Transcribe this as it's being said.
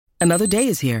Another day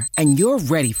is here, and you're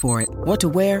ready for it. What to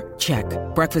wear? Check.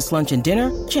 Breakfast, lunch, and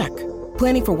dinner? Check.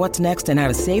 Planning for what's next and how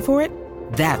to save for it?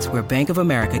 That's where Bank of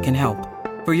America can help.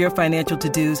 For your financial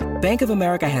to-dos, Bank of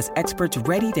America has experts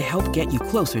ready to help get you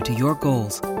closer to your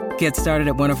goals. Get started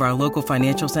at one of our local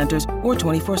financial centers or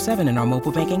 24/7 in our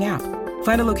mobile banking app.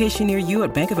 Find a location near you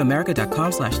at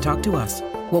bankofamerica.com/talktous.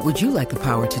 What would you like the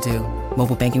power to do?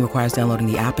 Mobile banking requires downloading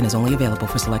the app and is only available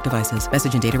for select devices.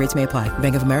 Message and data rates may apply.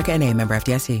 Bank of America N.A., member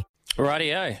FDIC.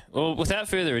 Rightio. Well, without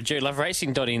further ado,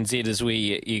 loveracing.nz is where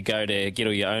you go to get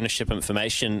all your ownership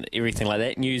information, everything like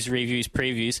that, news, reviews,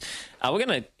 previews. We're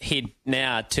going to head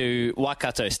now to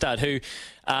Waikato Stud, who,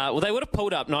 they would have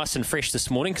pulled up nice and fresh this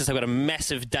morning because they've got a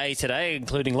massive day today,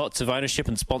 including lots of ownership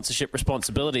and sponsorship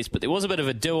responsibilities. But there was a bit of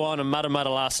a do-on and mudda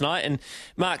last night, and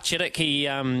Mark Chittick,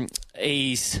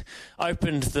 he's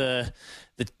opened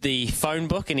the phone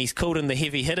book and he's called in the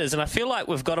heavy hitters, and I feel like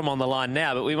we've got him on the line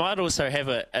now, but we might also have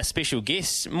a special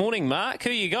guest. Morning, Mark. Who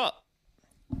you got?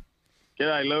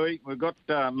 G'day, Louis. We've got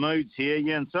Moods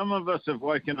here, and some of us have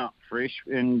woken up fresh,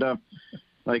 and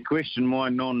they questioned my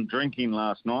non-drinking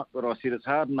last night, but I said it's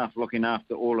hard enough looking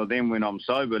after all of them when I'm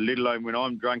sober, let alone when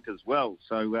I'm drunk as well.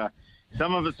 So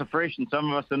some of us are fresh and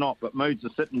some of us are not, but Moods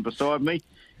are sitting beside me,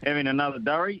 having another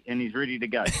durry, and he's ready to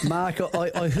go. Mark,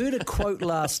 I heard a quote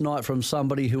last night from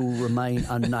somebody who will remain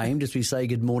unnamed as we say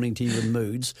good morning to you in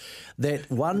Moods, that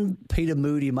one Peter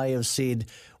Moody may have said,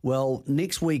 well, from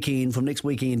next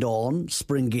weekend on,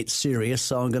 spring gets serious,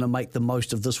 so I'm going to make the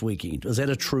most of this weekend. Is that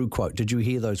a true quote? Did you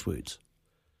hear those words?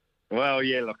 Well,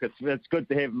 yeah, look, it's good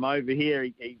to have him over here.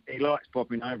 He likes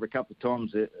popping over a couple of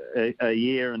times a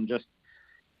year and just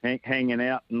hanging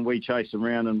out, and we chase him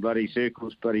around in bloody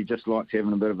circles, but he just likes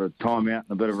having a bit of a time out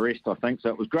and a bit of a rest, I think. So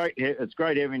it was great. It's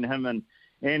great having him and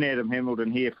Adam Hamilton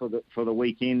here for the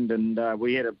weekend, and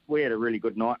we had a really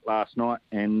good night last night,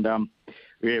 and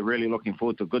we're really looking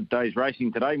forward to a good day's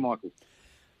racing today, Michael.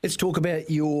 Let's talk about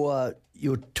your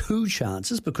two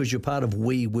chances, because you're part of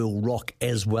We Will Rock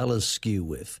as well as Skew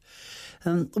With.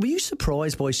 Were you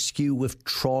surprised by Skew With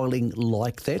trialling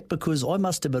like that? Because I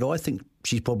must admit, I think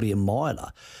she's probably a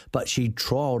miler, but she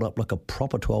trialled up like a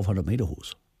proper 1,200-metre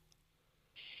horse.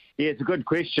 Yeah, it's a good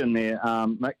question there,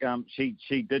 Mick.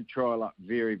 She did trial up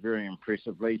very, very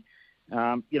impressively.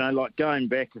 Like going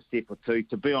back a step or two,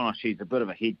 to be honest, she's a bit of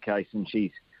a head case, and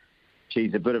she's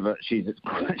a bit of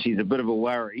a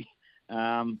worry.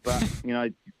 But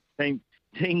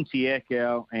Team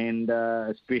Siakau and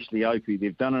especially Opie,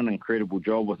 they've done an incredible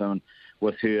job with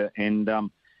her. And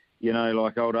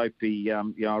like old Opie,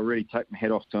 I really take my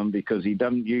hat off to him, because he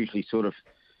doesn't usually sort of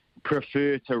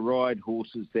prefer to ride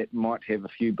horses that might have a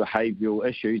few behavioural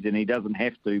issues, and he doesn't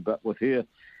have to. But with her,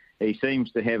 he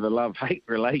seems to have a love-hate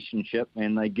relationship,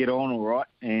 and they get on all right.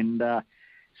 And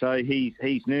so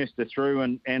he's nursed her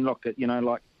through. And look,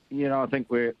 I think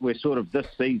we're sort of this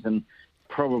season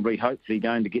probably hopefully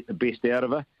going to get the best out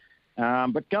of her.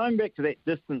 But going back to that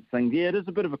distance thing, yeah, it is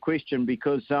a bit of a question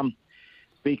because going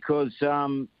back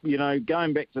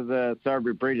to the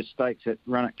Thoroughbred Breeders' Stakes at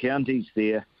Runnock Counties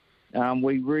there,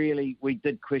 we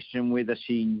did question whether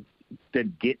she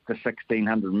did get the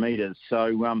 1,600 metres.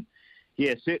 So,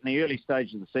 certainly early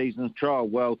stage of the season, trial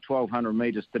well, 1,200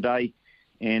 metres today.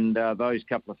 And those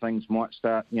couple of things might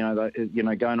start,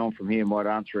 going on from here might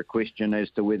answer a question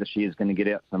as to whether she is going to get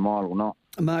out to the mile or not.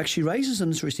 Mark, she raises an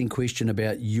interesting question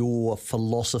about your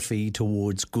philosophy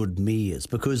towards good mares,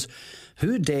 because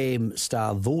her dam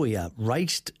Star Voya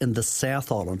raced in the South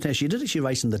Island. Now, she did actually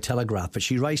race in the Telegraph, but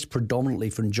she raced predominantly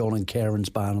from John and Karen's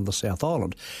barn on the South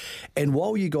Island. And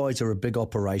while you guys are a big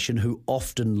operation who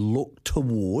often look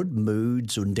toward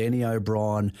Moods and Danny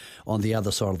O'Brien on the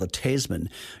other side of the Tasman,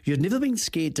 you've never been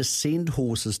scared to send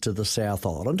horses to the South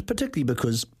Island, particularly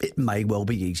because it may well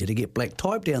be easier to get black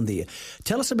type down there.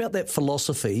 Tell us about that philosophy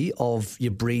of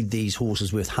you breed these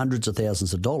horses worth hundreds of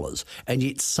thousands of dollars, and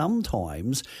yet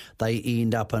sometimes they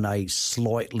end up in a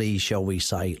slightly, shall we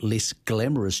say, less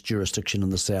glamorous jurisdiction in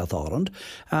the South Island.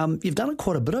 You've done it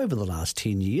quite a bit over the last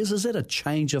 10 years. Is that a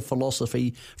change of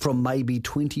philosophy from maybe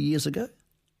 20 years ago?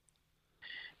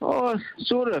 Oh,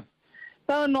 sort of.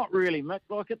 No, not really, Mick.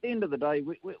 Like, at the end of the day,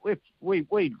 we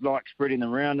like spreading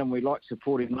them around, and we like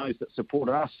supporting those that support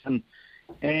us. And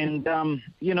to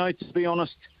be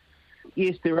honest,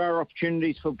 yes, there are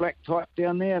opportunities for black type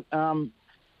down there.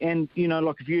 And,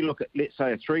 if you look at, let's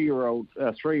say, a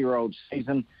three-year-old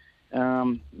season,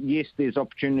 yes, there's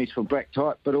opportunities for black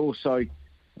type, but also,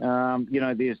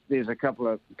 there's a couple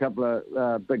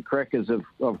of big crackers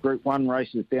of Group 1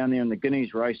 races down there in the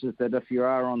Guineas races that if you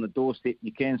are on the doorstep,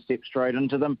 you can step straight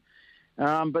into them.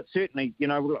 But certainly,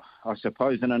 I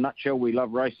suppose in a nutshell, we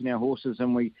love racing our horses,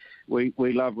 and we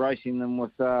love racing them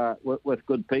with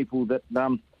good people that,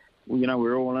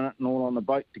 we're all in it and all on the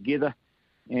boat together.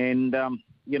 And,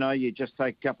 you just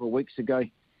take a couple of weeks ago,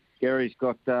 Gary's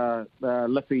got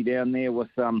Liffey down there with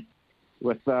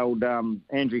old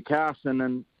Andrew Carson,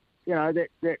 and,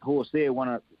 that horse there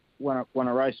won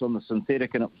a race on the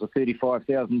synthetic, and it was a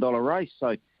 $35,000 race.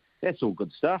 So that's all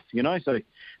good stuff, So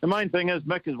the main thing is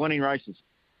Mick is winning races.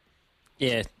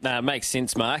 Yeah, makes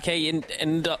sense, Mark. Hey,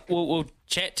 and we'll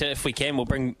chat to, if we can, we'll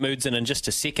bring Moods in just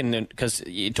a second, because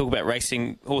you talk about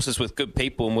racing horses with good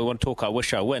people, and we want to talk I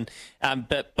Wish I Win.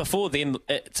 But before then,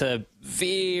 it's a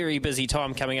very busy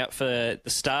time coming up for the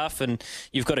staff, and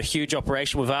you've got a huge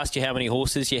operation. We've asked you how many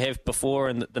horses you have before,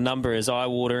 and the number is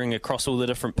eye-watering across all the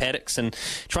different paddocks, and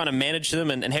trying to manage them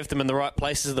and have them in the right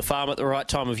places of the farm at the right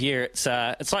time of year. It's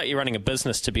like you're running a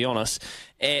business, to be honest.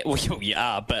 Well, you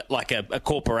are, but like a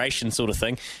corporation sort of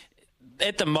thing.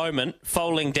 At the moment,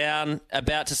 foaling down,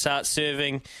 about to start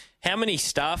serving, how many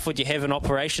staff would you have in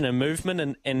operation and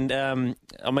movement? And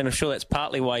I'm sure that's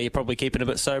partly why you're probably keeping a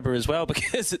bit sober as well,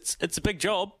 because it's a big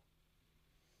job.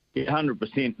 Yeah,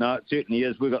 100%. No, it certainly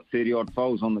is. We've got 30-odd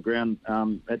foals on the ground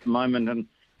at the moment, and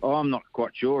I'm not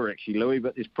quite sure, actually, Louis,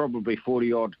 but there's probably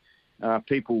 40-odd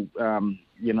people,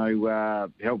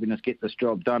 helping us get this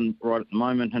job done right at the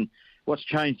moment. And what's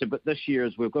changed a bit this year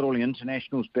is we've got all the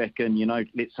internationals back in,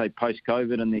 let's say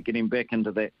post-COVID, and they're getting back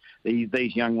into that.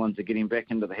 These young ones are getting back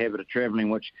into the habit of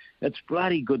travelling, which it's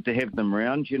bloody good to have them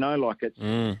around,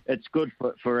 it's good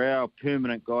for our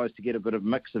permanent guys to get a bit of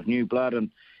mix of new blood, and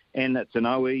it's an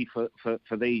OE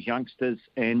for these youngsters,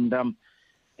 and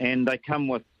they come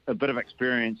with a bit of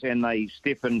experience, and they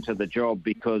step into the job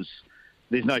because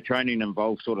there's no training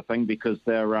involved, sort of thing, because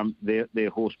they're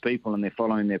horse people and they're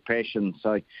following their passion.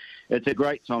 So it's a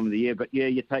great time of the year. But yeah,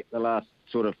 you take the last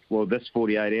this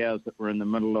 48 hours that we're in the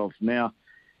middle of now.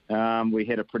 We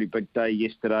had a pretty big day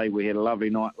yesterday. We had a lovely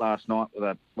night last night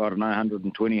with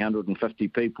 120, 150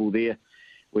 people there.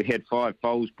 We had 5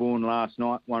 foals born last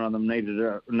night. One of them needed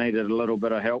a little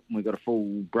bit of help, and we got a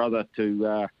full brother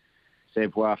to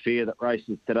Savoir Faire that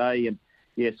races today. And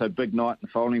yeah, so big night in the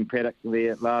foaling paddock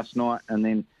there last night, and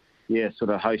then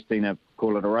hosting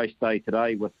call it a race day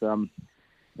today with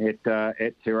at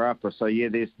Te Rapa. So yeah,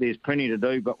 there's plenty to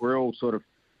do, but we're all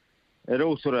it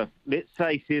all let's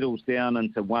say settles down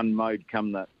into one mode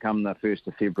come the 1st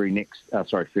of February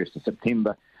 1st of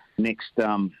September next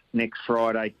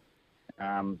Friday.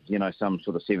 Some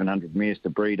 700 mares to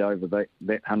breed over that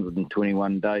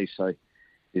 121 days. So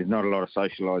there's not a lot of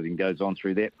socialising goes on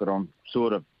through that, but I'm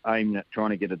aiming at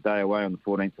trying to get a day away on the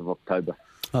 14th of October.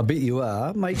 I bet you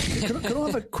are. Mate, can I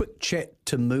have a quick chat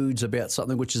to Moods about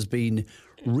something which has been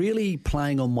really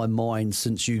playing on my mind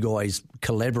since you guys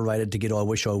collaborated to get I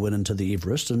Wish I Win into the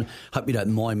Everest, and hope you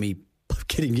don't mind me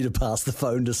getting you to pass the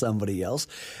phone to somebody else.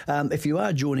 If you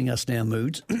are joining us now,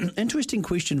 Moods, interesting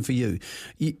question for you.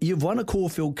 You've won a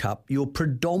Caulfield Cup. You're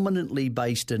predominantly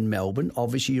based in Melbourne.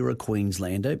 Obviously, you're a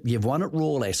Queenslander. You've won at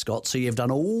Royal Ascot, so you've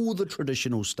done all the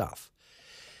traditional stuff.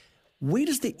 Where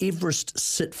does the Everest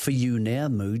sit for you now,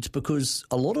 Moods? Because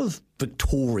a lot of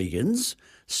Victorians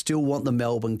still want the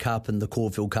Melbourne Cup and the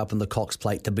Caulfield Cup and the Cox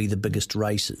Plate to be the biggest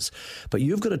races. But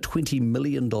you've got a $20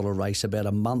 million race about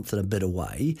a month and a bit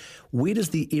away. Where does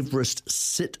the Everest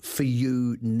sit for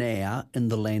you now in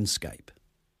the landscape?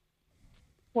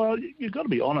 Well, you've got to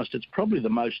be honest, it's probably the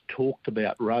most talked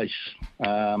about race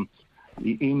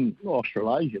in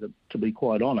Australasia, to be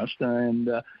quite honest. And,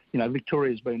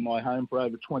 Victoria's been my home for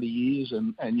over 20 years,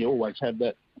 and you always have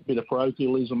that bit of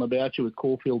parochialism about you with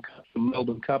Caulfield Cups and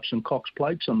Melbourne Cups and Cox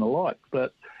Plates and the like.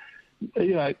 But,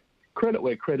 credit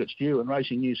where credit's due, and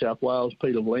Racing New South Wales,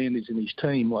 Peter Vlandis and his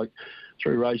team,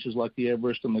 through races like the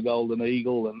Everest and the Golden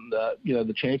Eagle and,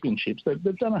 the championships,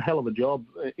 they've done a hell of a job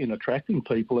in attracting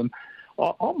people. And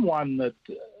I'm one that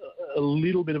a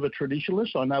little bit of a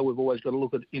traditionalist. I know we've always got to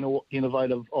look at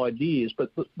innovative ideas,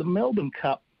 but the Melbourne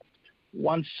Cup,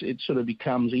 once it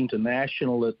becomes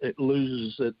international, it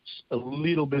loses a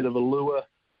little bit of allure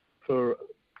for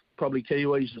probably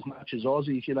Kiwis as much as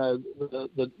Aussies.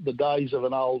 The days of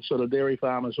an old dairy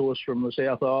farmer's horse from the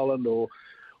South Island or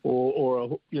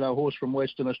a horse from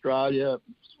Western Australia,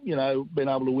 being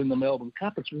able to win the Melbourne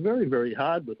Cup, it's very, very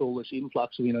hard with all this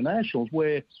influx of internationals,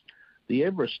 where the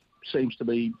Everest seems to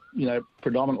be,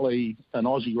 predominantly an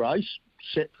Aussie race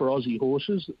set for Aussie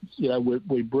horses.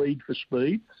 We breed for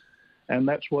speed, and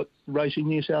that's what Racing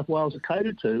New South Wales are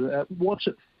catered to. What's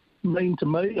it mean to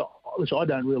me? I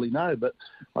don't really know, but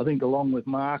I think along with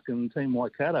Mark and Team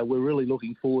Waikato, we're really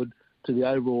looking forward to the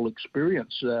overall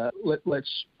experience.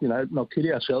 Let's not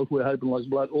kid ourselves. We're hoping like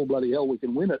bloody hell we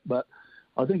can win it, but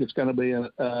I think it's going to be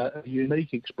a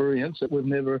unique experience that we've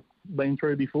never been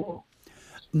through before.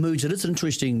 Moods, it is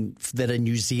interesting that a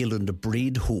New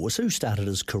Zealand-bred horse who started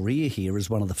his career here is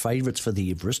one of the favourites for the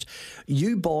Everest.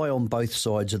 You buy on both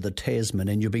sides of the Tasman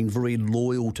and you've been very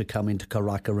loyal to coming to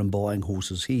Karaka and buying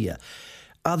horses here.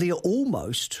 Are there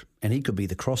almost, and he could be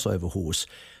the crossover horse,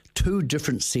 two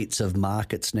different sets of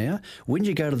markets now? When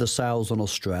you go to the sales in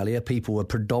Australia, people are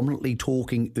predominantly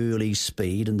talking early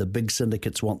speed and the big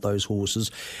syndicates want those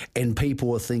horses, and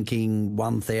people are thinking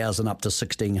 1,000 up to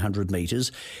 1,600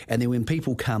 metres. And then when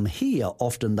people come here,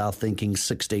 often they're thinking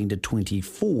 16 to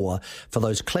 24 for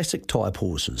those classic type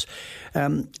horses.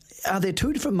 Are there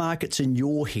two different markets in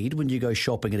your head when you go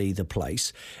shopping at either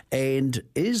place? And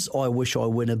is I Wish I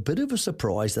Win a bit of a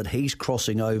surprise that he's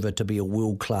crossing over to be a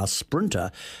world-class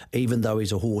sprinter, even though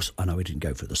he's a horse, I know he didn't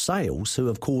go for the sales, who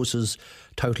of course is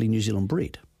totally New Zealand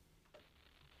bred?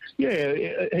 Yeah,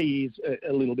 he is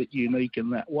a little bit unique in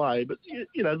that way. But,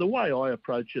 the way I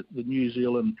approach it, the New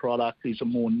Zealand product is a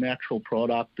more natural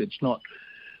product. It's not,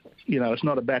 it's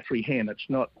not a battery hen. It's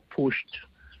not pushed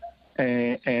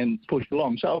and pushed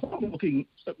along. So if I'm looking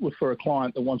for a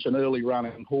client that wants an early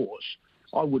running horse,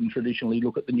 I wouldn't traditionally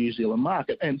look at the New Zealand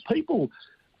market. And people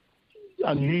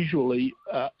unusually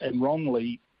and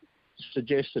wrongly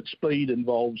suggest that speed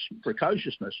involves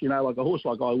precociousness. Like a horse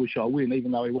like I Wish I Win,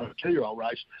 even though he won a 2-year-old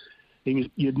race,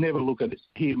 you'd never look at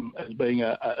him as being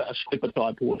a slipper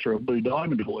type horse or a Blue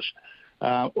Diamond horse.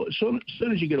 As soon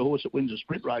as you get a horse that wins a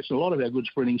sprint race, and a lot of our good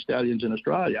sprinting stallions in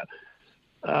Australia,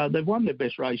 they've won their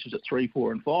best races at 3,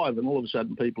 4 and 5, and all of a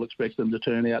sudden people expect them to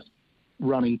turn out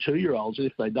running 2-year-olds.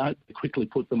 If they don't, they quickly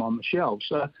put them on the shelf.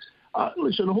 So,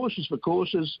 listen, horses for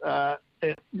courses. The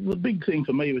big thing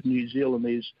for me with New Zealand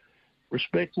is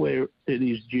respect where it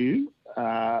is due.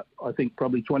 I think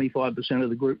probably 25%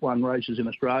 of the Group 1 races in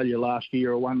Australia last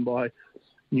year are won by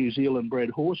New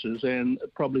Zealand-bred horses, and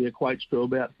it probably equates to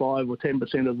about 5 or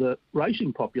 10% of the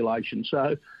racing population.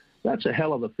 So that's a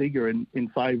hell of a figure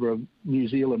in favour of New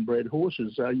Zealand-bred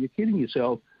horses. You're kidding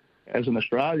yourself as an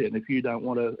Australian if you don't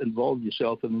want to involve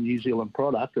yourself in the New Zealand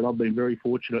product, and I've been very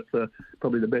fortunate for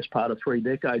probably the best part of 3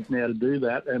 decades now to do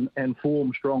that and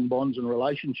form strong bonds and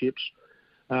relationships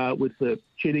with the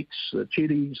Chitticks, the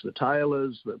Chitties, the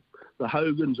Taylors, the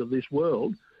Hogans of this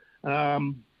world.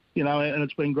 And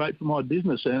it's been great for my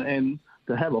business. And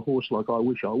to have a horse like I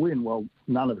Wish I Win, well,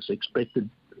 none of us expected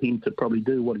him to probably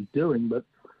do what he's doing, but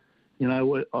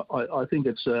I think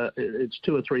it's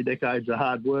 2 or 3 decades of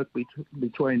hard work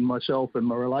between myself and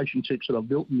my relationships that I've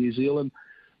built in New Zealand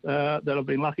that I've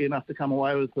been lucky enough to come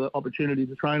away with the opportunity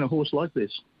to train a horse like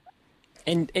this.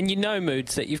 And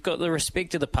Moods, that you've got the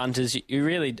respect of the punters. You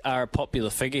really are a popular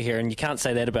figure here, and you can't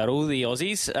say that about all the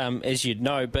Aussies, as you'd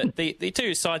know. But the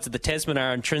two sides of the Tasman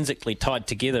are intrinsically tied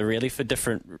together, really, for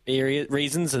different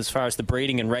reasons as far as the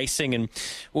breeding and racing and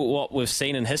what we've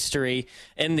seen in history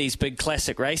in these big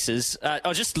classic races. I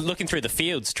was just looking through the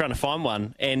fields trying to find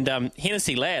one, and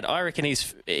Hennessy Ladd, I reckon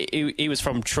he was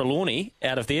from Trelawney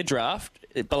out of their draft,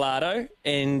 Bellardo,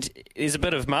 and there's a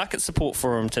bit of market support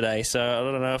for him today. So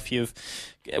I don't know if you've,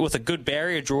 with a good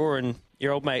barrier draw and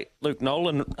your old mate Luke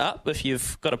Nolan up, if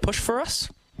you've got a push for us.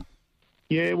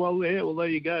 Yeah, well, there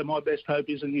you go. My best hope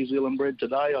is a New Zealand bred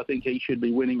today. I think he should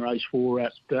be winning race 4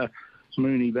 at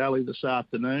Moonee Valley this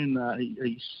afternoon.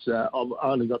 I've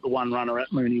only got the one runner at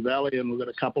Moonee Valley, and we've got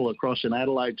a couple across in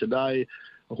Adelaide today.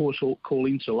 A horse called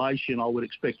Insulation, I would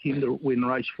expect him to win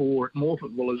race 4 at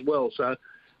Morphettville as well. So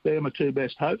they're my 2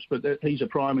 best hopes, but he's a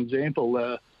prime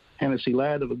example. Hennessy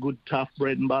Ladd of a good, tough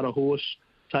bread and butter horse,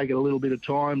 taken a little bit of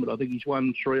time, but I think he's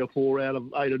won 3 or 4 out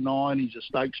of 8 or 9. He's a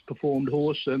stakes performed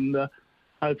horse, and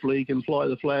hopefully he can fly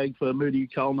the flag for Moody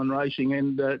Coleman Racing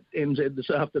and NZ this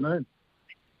afternoon.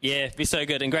 Yeah, it'd be so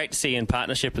good, and great to see you in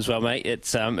partnership as well, mate.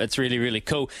 It's really, really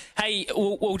cool. Hey,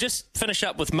 we'll just finish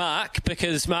up with Mark,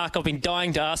 because, Mark, I've been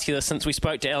dying to ask you this since we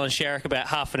spoke to Alan Sharrock about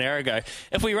half an hour ago.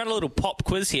 If we run a little pop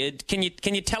quiz here, can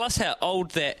you tell us how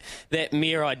old that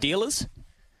mare Ideal is?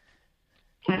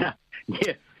 Yeah.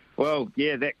 Well,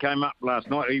 yeah, that came up last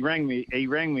night. He rang me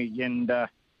and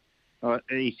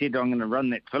he said, I'm going to run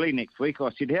that filly next week.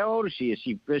 I said, how old is she? Is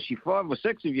she 5 or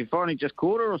 6? Have you finally just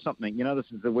caught her or something? This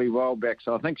is a wee while back.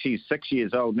 So I think she's 6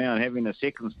 years old now and having a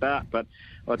second start. But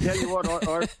I tell you what,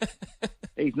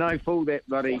 he's no fool that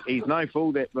bloody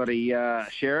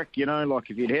Sharrock.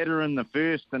 Like if you'd had her in the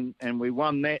first and we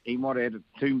won that, he might have had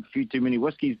a few too many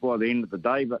whiskies by the end of the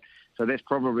day. But so that's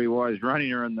probably why he's running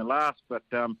her in the last. But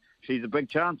she's a big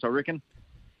chance, I reckon.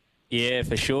 Yeah,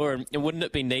 for sure. And wouldn't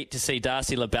it be neat to see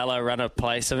Darcy LaBella run a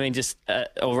place? I mean,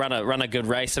 or run a good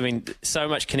race. I mean, so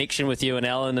much connection with you and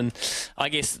Alan. And I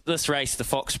guess this race, the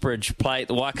Foxbridge Plate,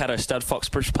 the Waikato Stud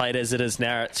Foxbridge Plate as it is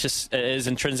now, it is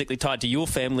intrinsically tied to your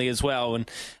family as well. And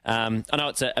I know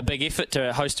it's a big effort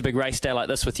to host a big race day like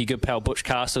this with your good pal Butch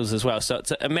Castles as well. So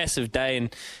it's a massive day,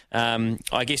 and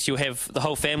I guess you'll have the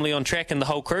whole family on track and the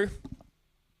whole crew.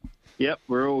 Yep,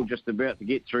 we're all just about to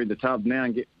get through the tub now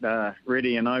and get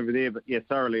ready and over there. But, yeah,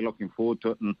 thoroughly looking forward to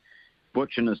it. And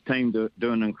Butch and his team do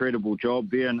an incredible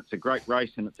job there. And it's a great race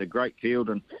and it's a great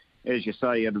field. And as you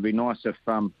say, it would be nice if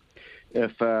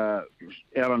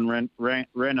Alan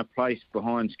ran a place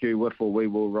behind Skew Whiffle, We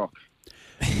Will Rock.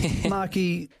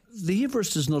 Marky, the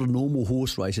Everest is not a normal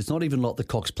horse race. It's not even like the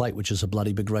Cox Plate, which is a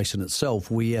bloody big race in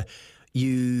itself, where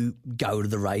you go to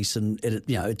the race and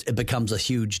it becomes a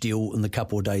huge deal in the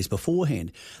couple of days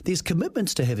beforehand. There's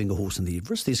commitments to having a horse in the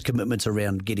Everest. There's commitments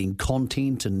around getting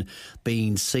content and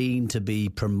being seen to be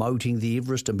promoting the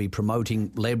Everest and be promoting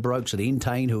Ladbrokes and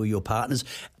Entain, who are your partners,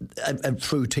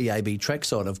 through TAB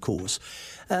Trackside, of course.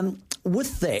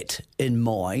 With that in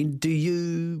mind, do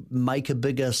you make a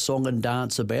bigger song and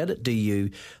dance about it? Do you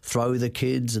throw the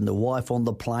kids and the wife on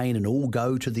the plane and all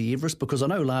go to the Everest? Because I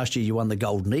know last year you won the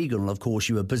Golden Eagle and, of course,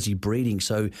 you were busy breeding,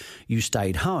 so you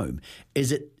stayed home.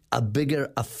 Is it a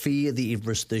bigger affair, the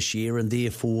Everest, this year, and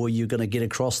therefore you're going to get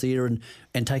across there and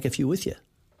take a few with you?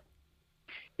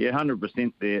 Yeah,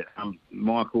 100% there,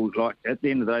 Michael. Like, at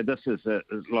the end of the day,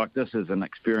 this is an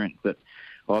experience that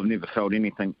I've never felt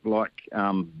anything like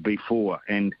before.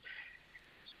 And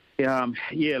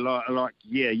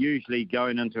usually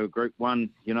going into a Group 1,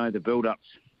 the build-up's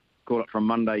call it from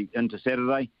Monday into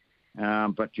Saturday.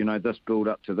 But this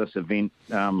build-up to this event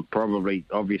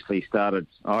obviously started,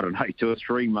 2 or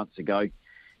 3 months ago.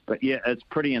 But yeah, it's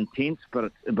pretty intense,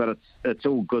 but it's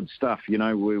all good stuff. We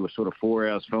were sort of 4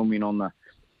 hours filming on the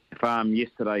farm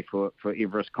yesterday for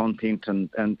Everest content and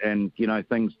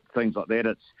things like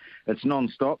that. It's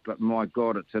non-stop, but my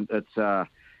God, it's a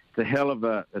hell of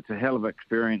a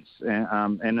experience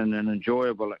and an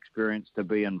enjoyable experience to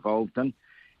be involved in.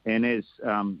 And as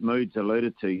Moods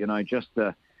alluded to,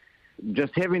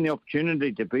 just having the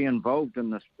opportunity to be involved in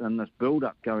this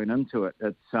build-up going into it,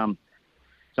 it's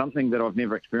something that I've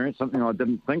never experienced, something I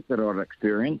didn't think that I'd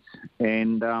experience,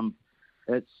 and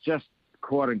it's just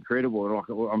quite incredible. Like,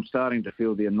 I'm starting to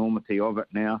feel the enormity of it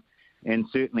now, and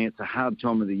certainly it's a hard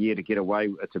time of the year to get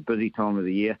away. It's a busy time of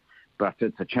the year, but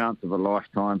it's a chance of a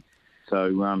lifetime.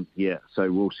 So,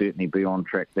 so we'll certainly be on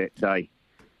track that day.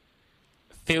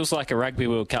 Feels like a Rugby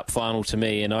World Cup final to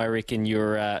me, and I reckon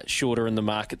you're shorter in the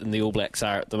market than the All Blacks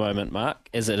are at the moment, Mark,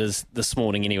 as it is this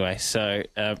morning anyway. So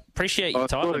appreciate your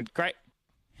time. Great.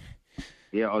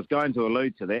 Yeah, I was going to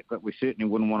allude to that, but we certainly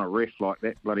wouldn't want a ref like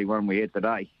that bloody one we had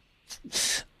today.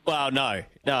 Well, no,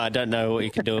 I don't know what you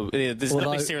can do. There's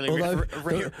not necessarily...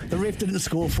 The ref didn't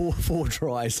score four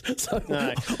tries, so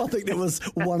no. I think that was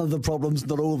one of the problems,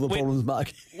 not all the problems,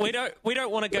 Mark. We don't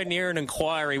want to go near an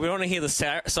inquiry. We want to hear the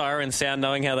siren sound,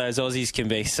 knowing how those Aussies can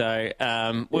be. So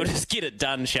we'll just get it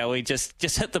done, shall we? Just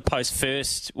hit the post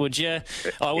first, would you?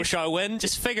 I wish I win.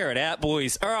 Just figure it out,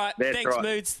 boys. All right, thanks, right.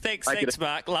 Moods. Thanks,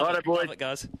 Mark. Love it,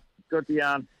 guys. Good to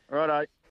yarn. Righto.